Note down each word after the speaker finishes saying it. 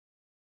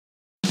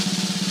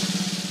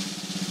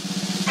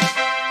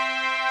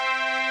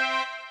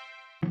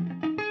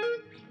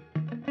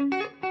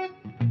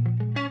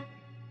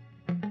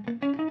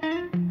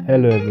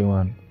Hello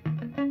everyone,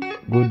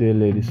 good day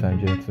ladies and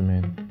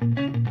gentlemen.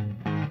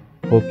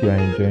 Hope you are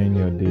enjoying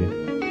your day.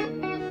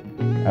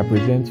 I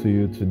present to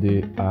you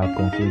today our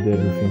concluded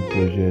roofing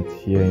project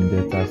here in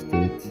Delta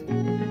State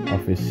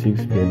of a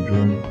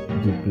 6-bedroom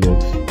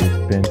duplex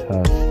with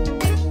penthouse.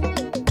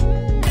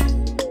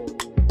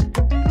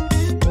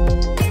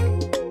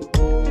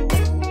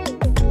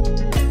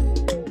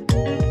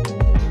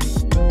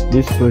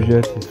 This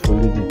project is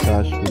fully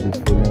detached with the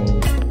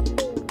following: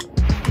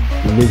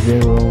 the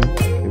living room,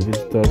 a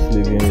visitor's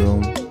living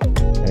room,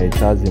 it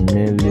has a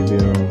main living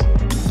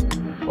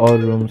room. All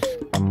rooms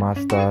are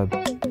master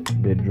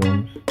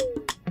bedrooms,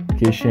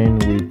 kitchen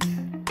with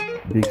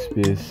big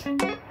space,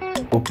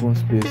 open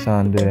space,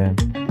 and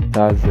it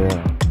has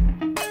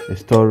a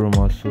storeroom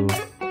also,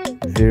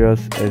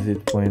 various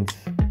exit points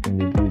in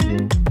the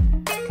building.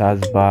 It has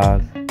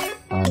bars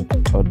and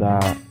other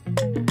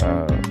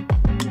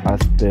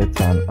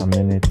aspects and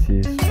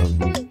amenities of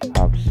the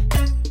house.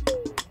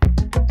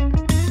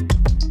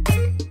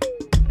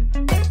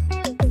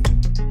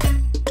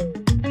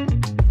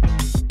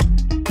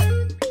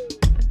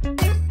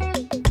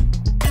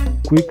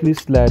 Quickly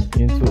slide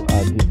into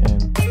our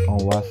DM on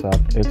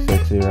WhatsApp,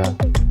 etc.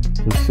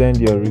 to send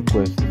your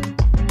requests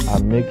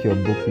and make your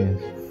bookings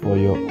for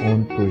your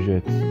own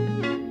projects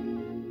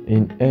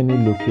in any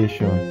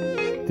location,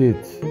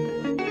 state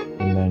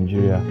in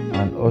Nigeria.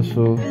 And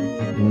also,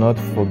 do not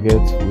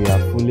forget we are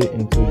fully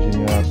into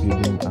general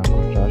building and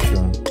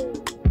construction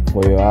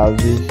for your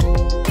houses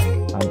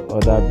and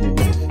other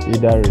buildings,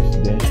 either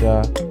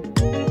residential,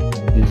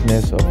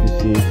 business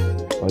offices,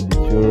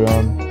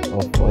 auditorium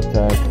of all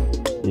types,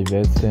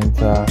 event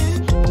center,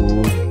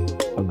 schools,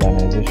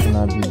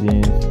 organizational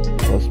buildings,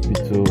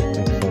 hospital,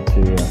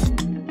 etc.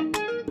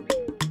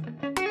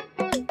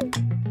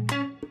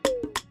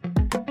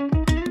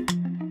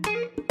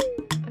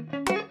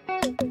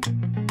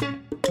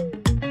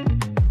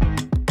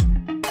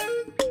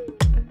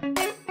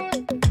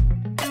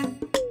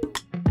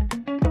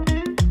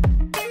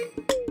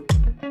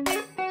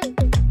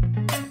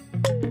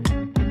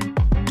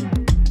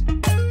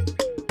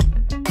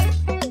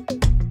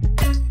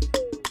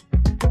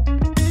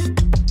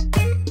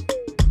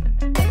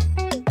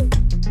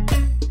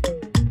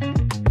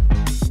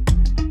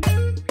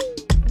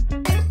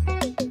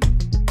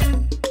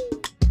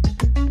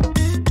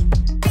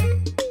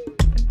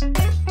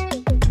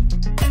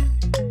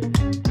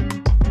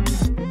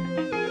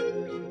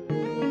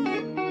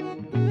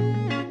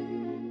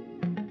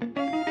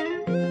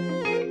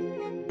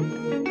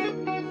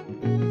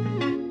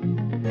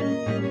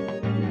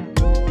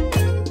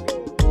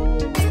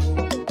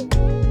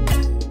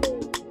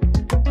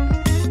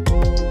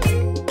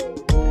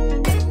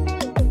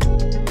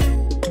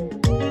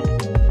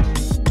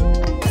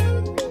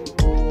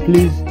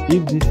 Please,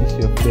 if this is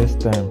your first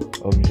time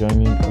of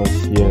joining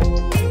us here,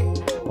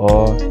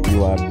 or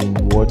you have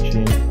been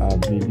watching our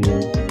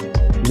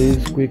videos,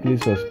 please quickly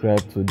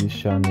subscribe to this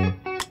channel.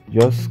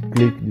 Just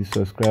click the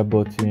subscribe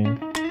button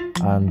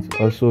and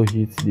also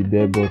hit the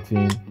bell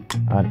button,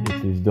 and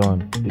it is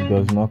done. It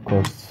does not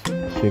cost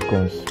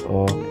seconds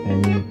or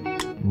any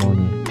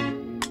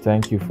money.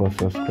 Thank you for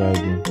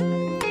subscribing.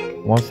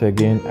 Once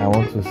again, I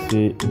want to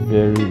say a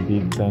very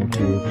big thank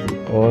you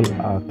to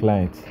all our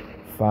clients,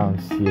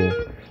 fans here,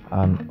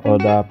 and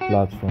other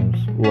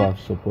platforms who have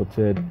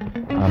supported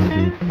and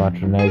been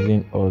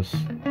patronizing us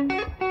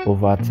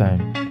over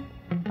time.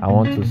 I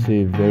want to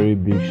say a very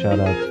big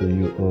shout out to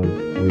you all.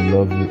 We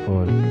love you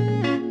all.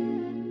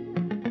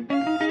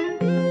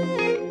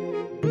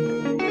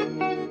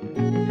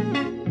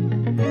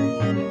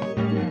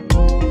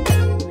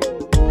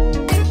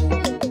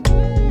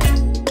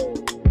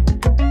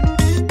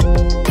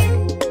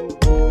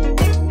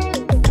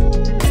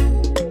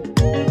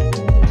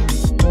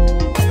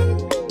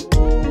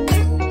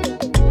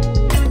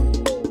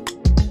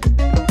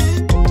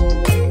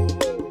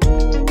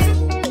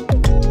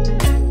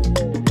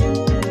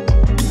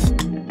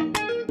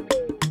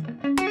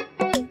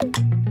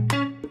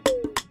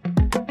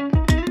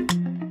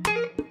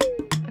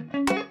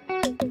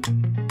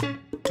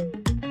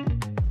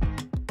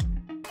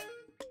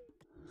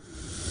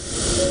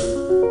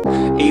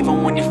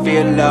 Even when you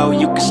feel low,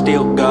 you can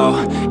still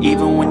go.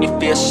 Even when you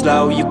feel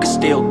slow, you can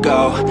still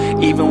go.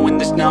 Even when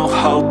there's no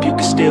hope, you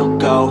can still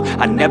go.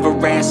 I never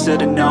answer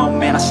to no,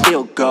 man, I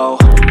still go.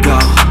 Go,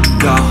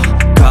 go,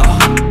 go,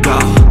 go,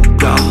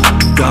 go,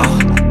 go,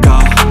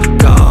 go,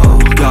 go,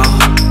 go,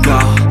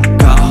 go,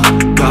 go,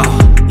 go,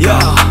 yo,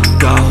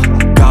 go,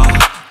 go,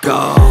 go.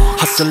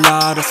 Hustle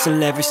hard,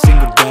 hustle every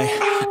single day.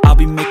 I'll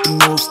be making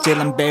moves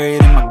till I'm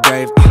buried in my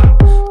grave.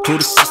 To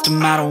the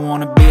system, I don't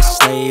wanna be a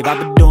slave. I've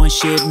been doing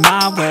shit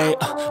my way,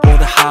 or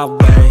the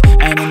highway.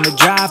 And in the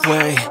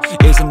driveway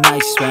is a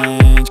nice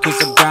range, cause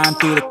I grind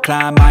through the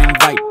climb, I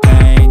invite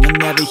pain. You'll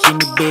never hear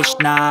me, bitch,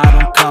 nah, I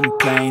don't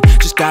complain.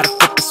 Just gotta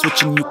flip the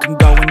switch and you can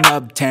go and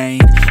obtain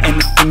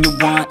anything you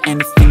want,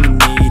 anything you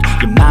need.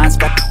 Your mind's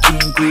got the key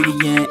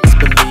ingredient, it's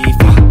belief.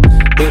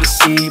 They'll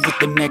deceive with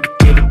the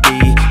negativity.